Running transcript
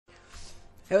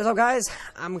Hey, what's up, guys?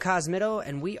 I'm Cosmitto,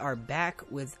 and we are back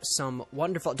with some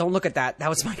wonderful... Don't look at that. That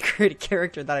was my created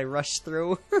character that I rushed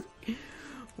through.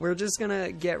 We're just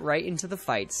gonna get right into the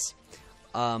fights.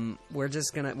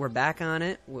 We're back on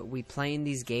it. We playing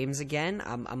these games again.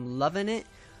 I'm loving it.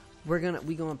 We're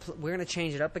gonna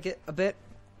change it up a bit.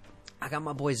 I got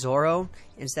my boy Zoro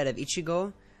instead of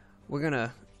Ichigo. We're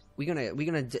gonna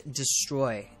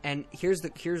destroy. And here's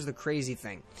the crazy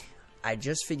thing. I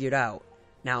just figured out.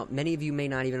 Now, many of you may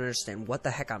not even understand what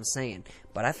the heck I'm saying,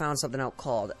 but I found something out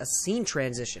called a scene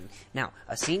transition. Now,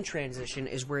 a scene transition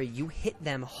is where you hit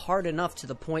them hard enough to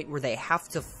the point where they have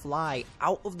to fly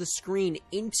out of the screen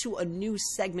into a new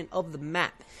segment of the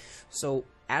map. So,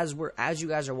 as you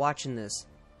guys are watching this,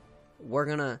 we're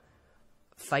gonna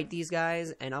fight these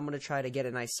guys, and I'm gonna try to get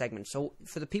a nice segment. So,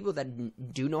 for the people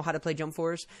that do know how to play Jump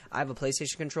Force, I have a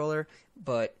PlayStation controller,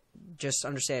 but just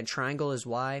understand triangle is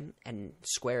Y and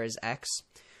square is X.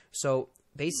 So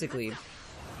basically,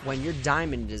 when your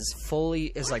diamond is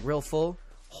like real full,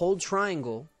 hold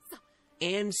triangle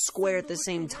and square at the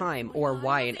same time, or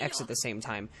Y and X at the same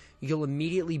time. You'll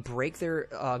immediately break their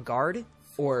guard,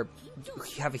 or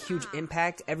have a huge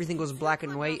impact. Everything goes black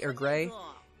and white or gray,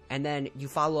 and then you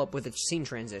follow up with a scene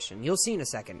transition. You'll see in a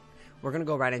second. We're gonna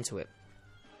go right into it.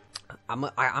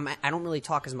 I don't really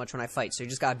talk as much when I fight, so you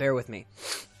just gotta bear with me.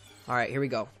 All right, here we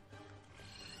go.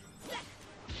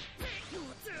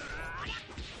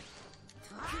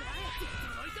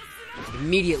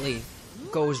 Immediately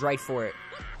goes right for it.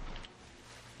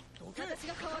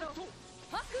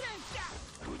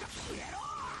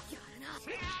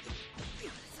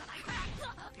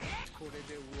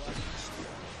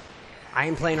 I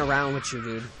ain't playing around with you,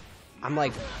 dude. I'm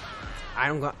like, I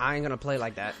ain't gonna play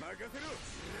like that.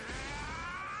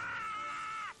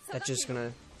 That's just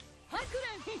gonna...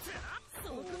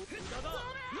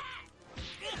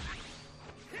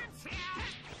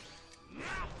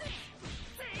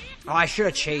 Oh, I should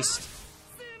have chased.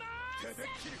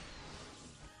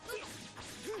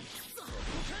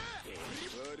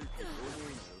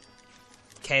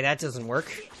 Okay, that doesn't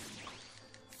work.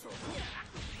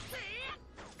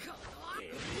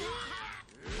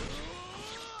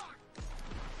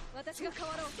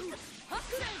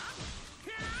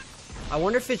 I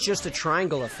wonder if it's just a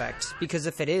triangle effect, because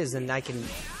if it is, then I can...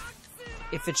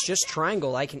 If it's just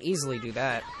triangle, I can easily do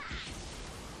that.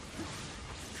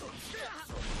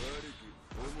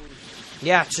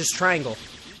 Yeah, it's just triangle.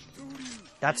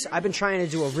 I've been trying to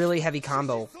do a really heavy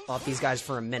combo off these guys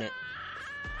for a minute.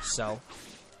 So.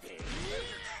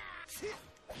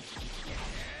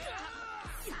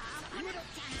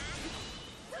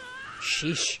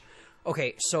 Sheesh.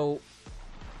 Okay, so...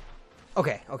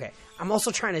 Okay. I'm also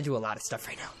trying to do a lot of stuff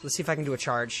right now. Let's see if I can do a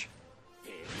charge.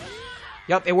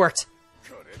 Yup, it worked.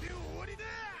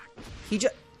 He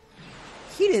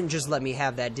didn't just let me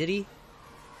have that, did he?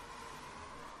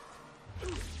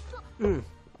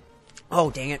 Oh,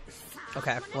 dang it.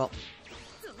 Okay, well.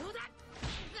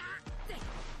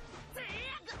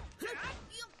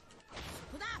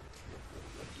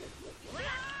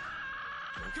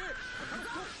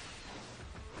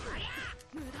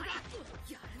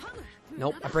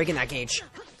 Nope, I'm breaking that gauge.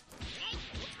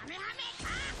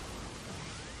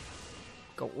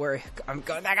 Go worry. I'm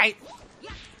going that guy.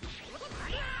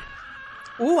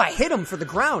 Ooh, I hit him for the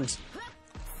ground.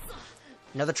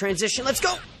 Another transition. Let's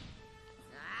go.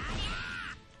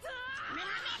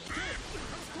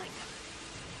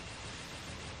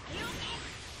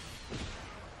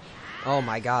 Oh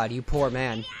my god, you poor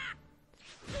man.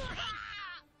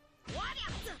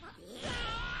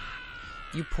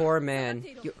 You poor man.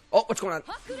 Oh, what's going on?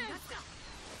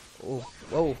 Oh,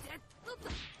 whoa.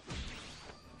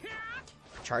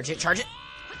 Charge it. Hold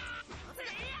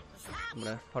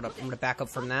up. I'm gonna back up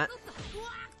from that.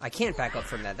 I can't back up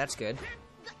from that. That's good.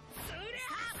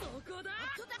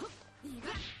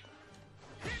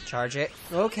 Charge it.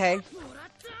 Okay.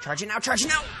 Charge it now.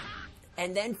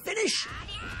 And then finish.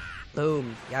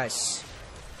 Boom. Yes.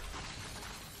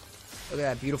 Look at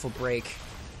that beautiful break.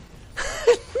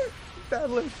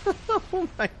 Battling. Oh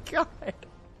my god.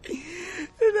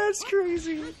 That's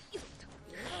crazy.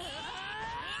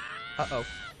 Uh-oh.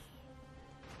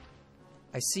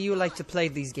 I see you like to play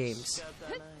these games.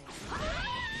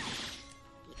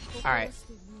 Alright.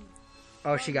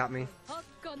 Oh, she got me.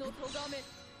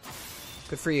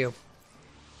 Good for you.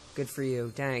 Good for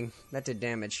you. Dang, that did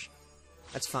damage.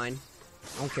 That's fine.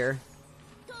 I don't care.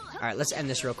 Alright, let's end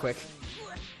this real quick.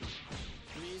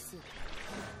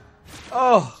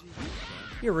 Oh!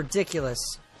 You're ridiculous.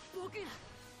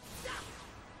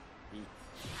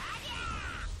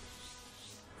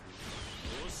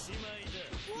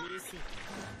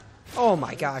 Oh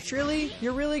my gosh, really?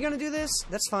 You're really gonna do this?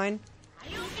 That's fine.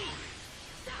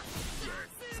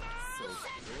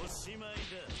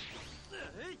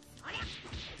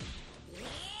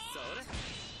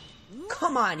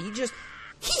 Come on, he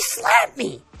slapped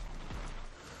me!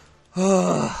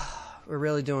 We're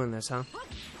really doing this, huh?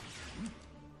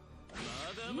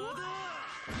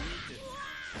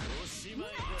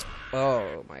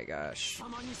 Oh my gosh.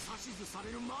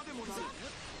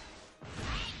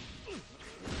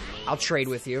 I'll trade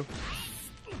with you.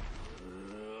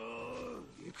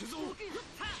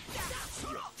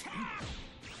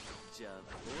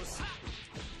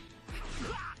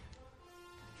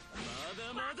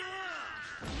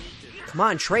 Come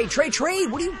on, trade!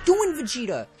 What are you doing,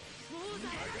 Vegeta?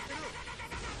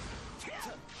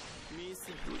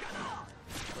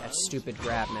 That stupid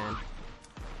grab, man.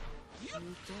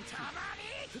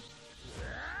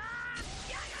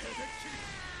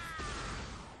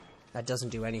 That doesn't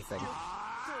do anything.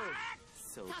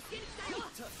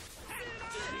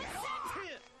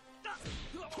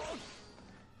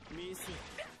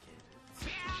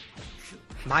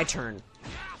 My turn.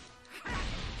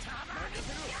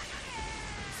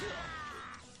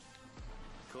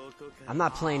 I'm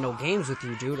not playing no games with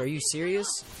you, dude. Are you serious?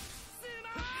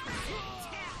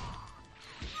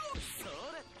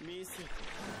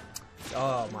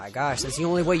 Oh my gosh, that's the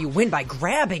only way you win, by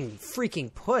grabbing,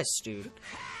 freaking puss, dude.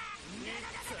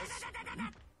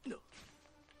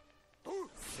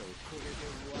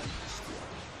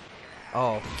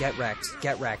 Oh, get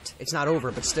wrecked. It's not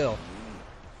over, but still.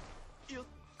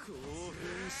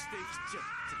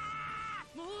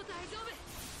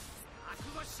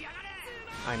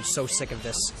 I'm so sick of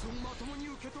this.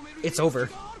 It's over.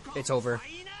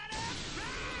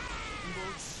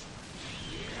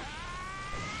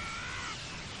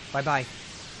 Bye-bye.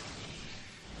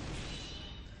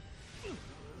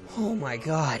 Oh my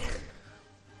god.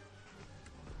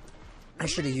 I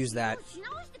should have used that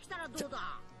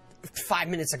 5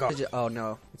 minutes ago. Oh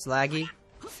no, it's laggy.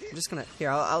 I'm just gonna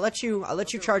I'll let you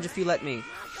charge if you let me.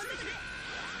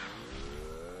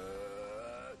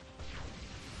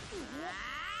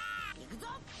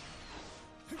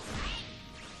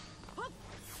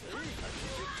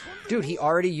 Dude, he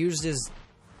already used his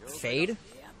fade?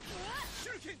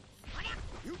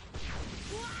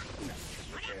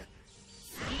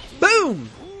 Boom!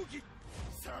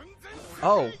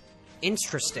 Oh,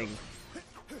 interesting.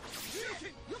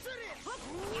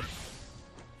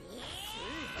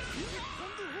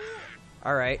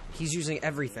 Alright, he's using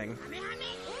everything.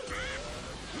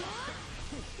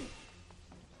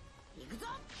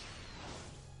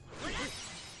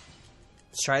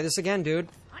 Let's try this again, dude.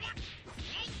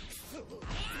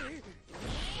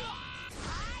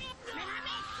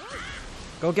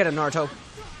 Go get him, Naruto.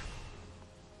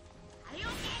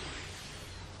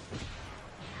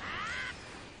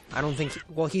 I don't think...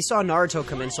 well, he saw Naruto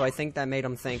come in, so I think that made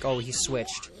him think, oh, he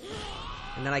switched.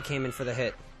 And then I came in for the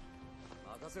hit.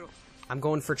 I'm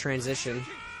going for transition.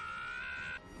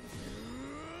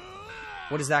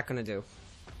 What is that gonna do?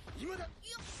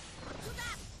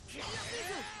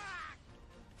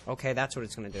 Okay, that's what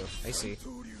it's gonna do. I see.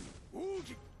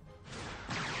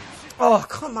 Oh,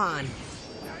 come on!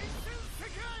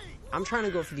 I'm trying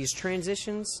to go for these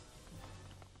transitions.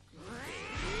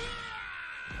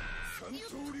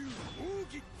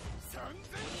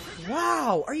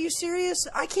 Wow, are you serious?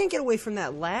 I can't get away from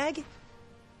that lag.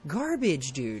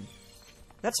 Garbage, dude.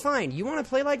 That's fine. You want to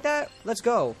play like that? Let's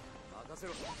go.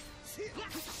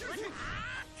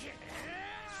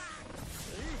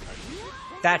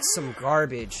 That's some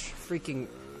garbage. Freaking...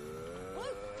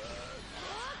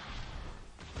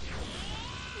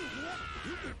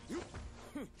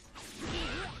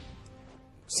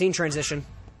 Scene transition.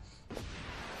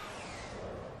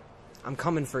 I'm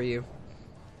coming for you.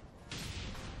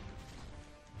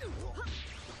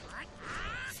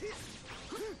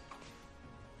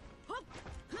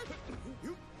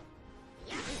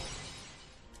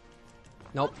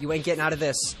 Nope, you ain't getting out of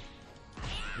this.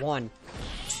 1,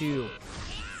 2,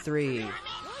 3.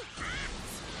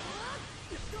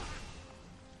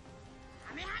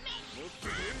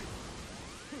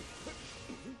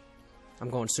 I'm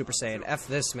going Super Saiyan. F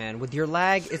this, man. With your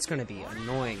lag, it's gonna be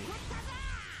annoying.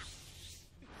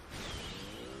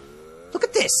 Look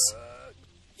at this!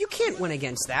 You can't win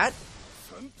against that.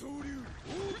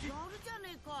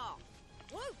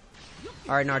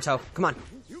 Alright, Naruto, come on.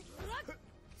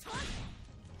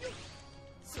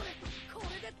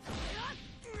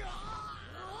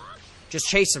 Just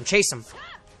chase him, chase him.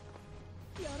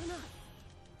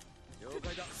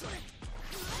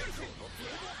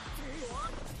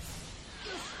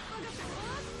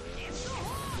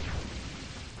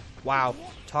 Wow.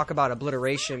 Talk about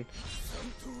obliteration.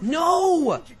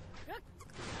 No!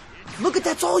 Look at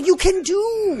that's all you can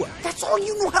do! That's all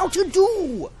you know how to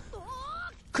do!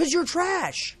 'Cause you're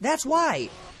trash. That's why.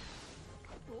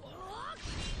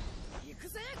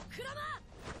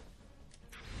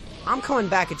 I'm coming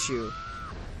back at you.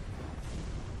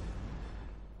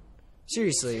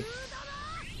 Seriously.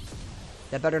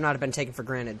 That better not have been taken for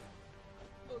granted.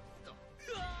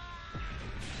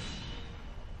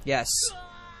 Yes.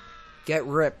 Get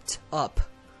ripped up.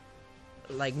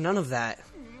 Like, none of that.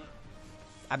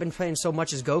 I've been playing so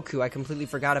much as Goku, I completely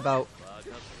forgot about...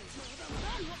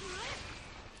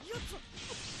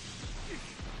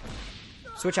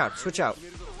 Switch out, switch out.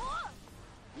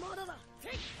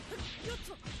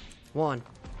 One.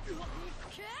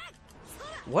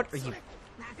 What are you...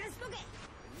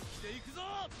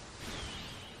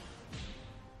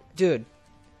 Dude.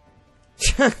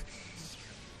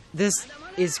 This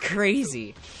is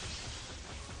crazy.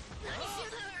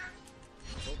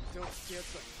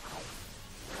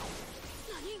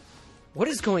 What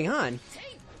is going on?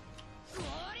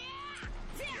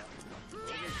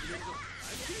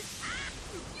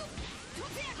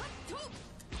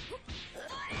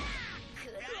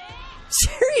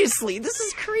 Seriously, this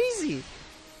is crazy.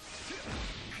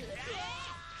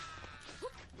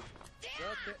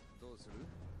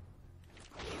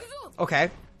 Okay.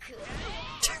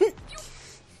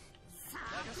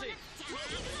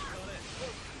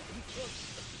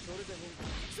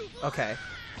 Okay.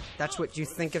 That's what you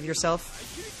think of yourself?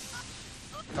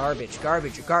 Garbage,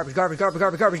 garbage, garbage, garbage, garbage,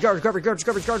 garbage, garbage, garbage, garbage, garbage,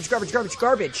 garbage, garbage, garbage, garbage,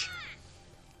 garbage.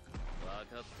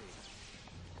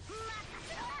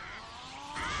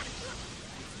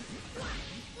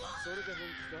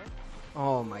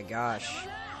 Oh my gosh.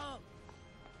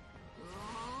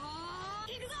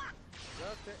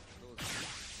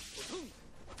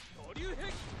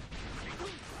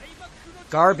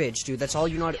 Garbage, dude. That's all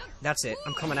you know. That's it.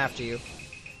 I'm coming after you.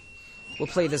 We'll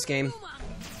play this game.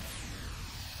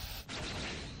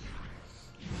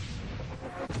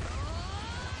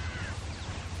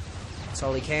 That's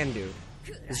all he can do.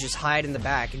 Is just hide in the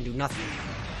back and do nothing.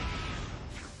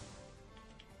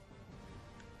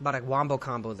 About to wombo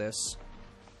combo this.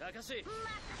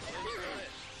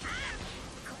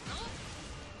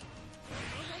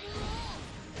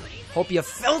 Hope you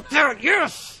felt that.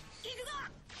 Yes.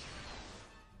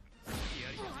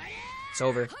 It's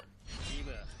over.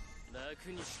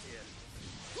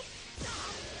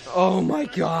 Oh my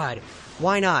god.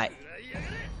 Why not?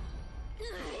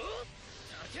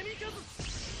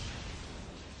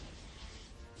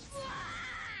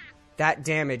 That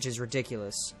damage is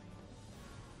ridiculous.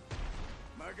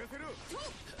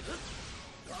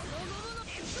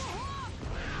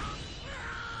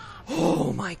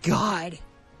 Oh my god.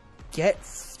 Get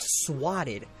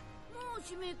swatted.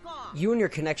 You and your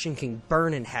connection can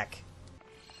burn in heck.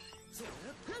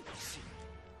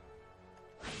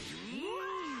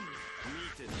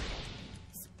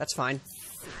 That's fine.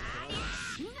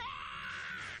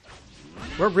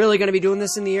 We're really gonna be doing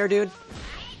this in the air, dude?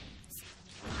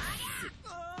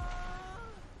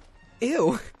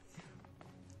 Ew.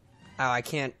 Oh, I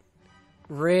can't.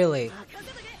 Really?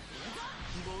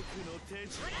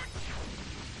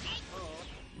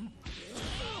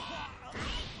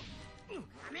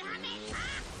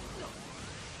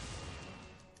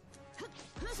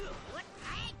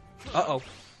 Uh-oh.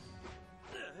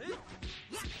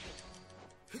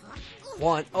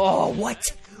 One. Oh, what?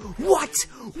 What?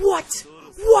 What?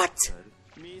 What?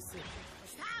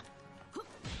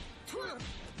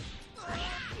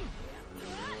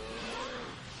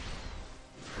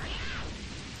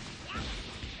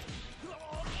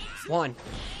 One,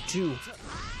 two.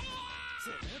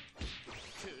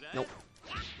 Nope.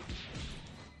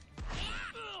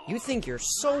 You think you're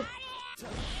so...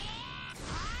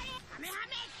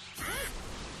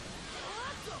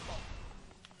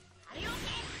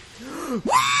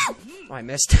 Oh, I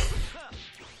missed.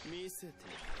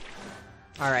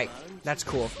 Alright, that's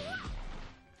cool.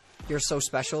 You're so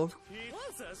special.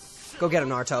 Go get him,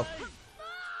 Naruto.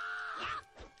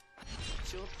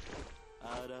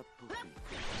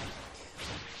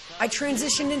 I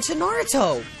transitioned into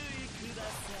Naruto!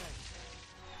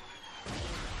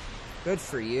 Good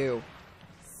for you.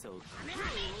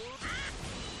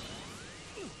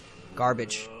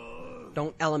 Garbage.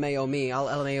 Don't LMAO me, I'll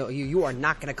LMAO you. You are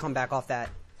not gonna come back off that.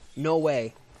 No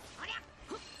way.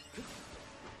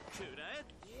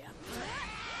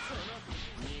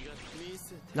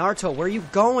 Naruto, where are you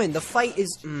going? The fight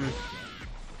is...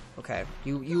 Okay,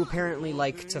 you apparently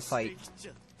like to fight.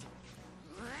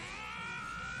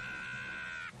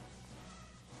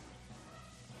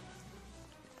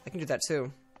 I can do that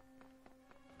too.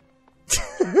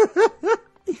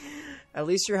 At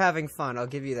least you're having fun, I'll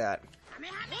give you that.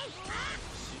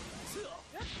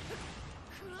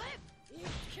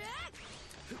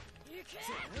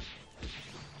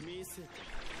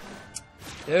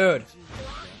 Dude.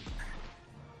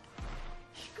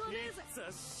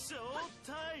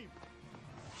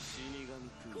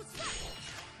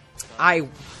 I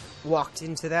walked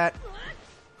into that.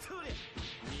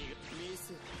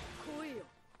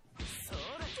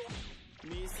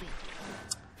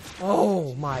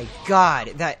 Oh my god,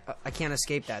 that I can't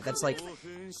escape that. That's like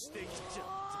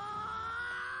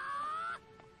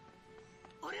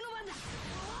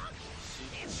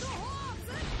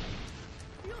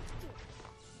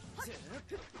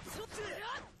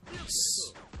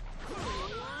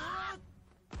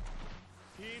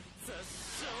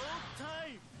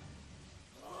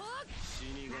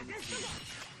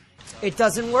it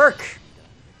doesn't work.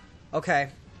 Okay.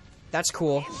 That's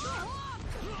cool.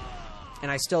 And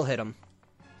I still hit him.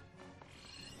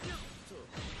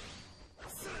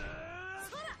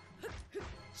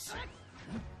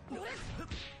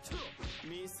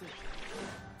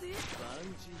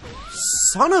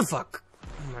 Son of a...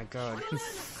 Oh my god, you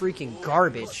freaking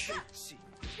garbage.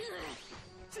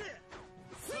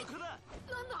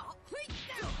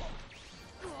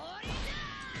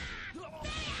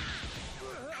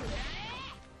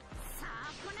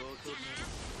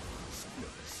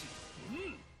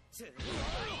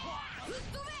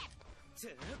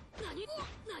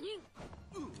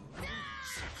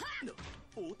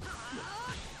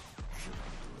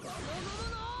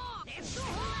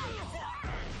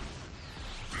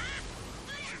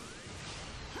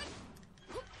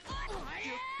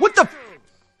 What the?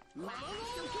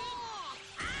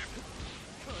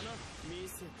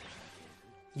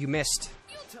 You missed.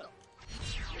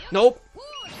 Nope.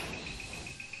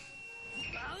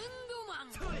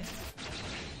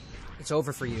 It's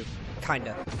over for you.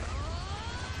 Kinda.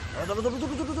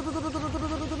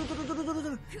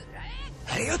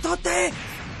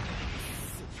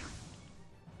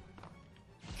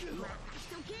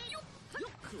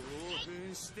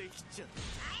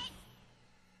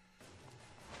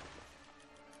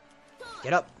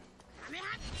 Get up.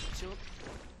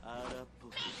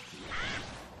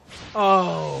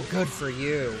 Oh, good for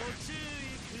you.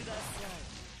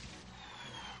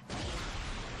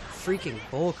 Freaking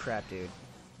bullcrap, dude.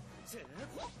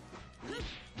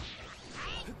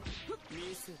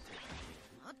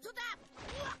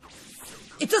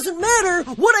 It doesn't matter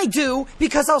what I do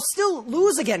because I'll still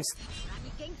lose against.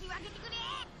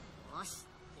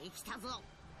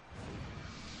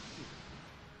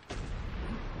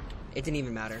 It didn't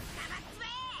even matter.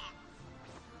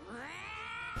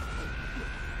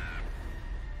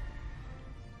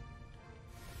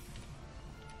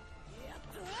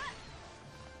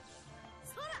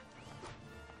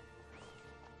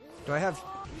 Do I have...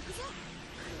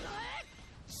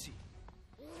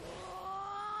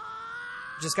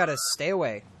 Just gotta stay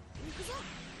away.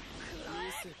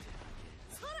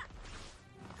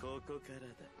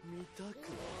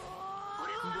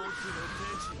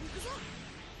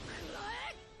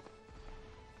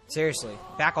 Seriously,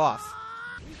 back off.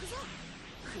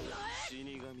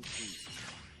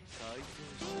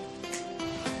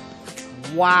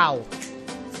 Wow.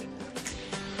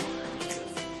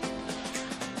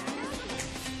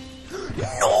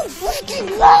 No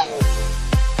freaking way!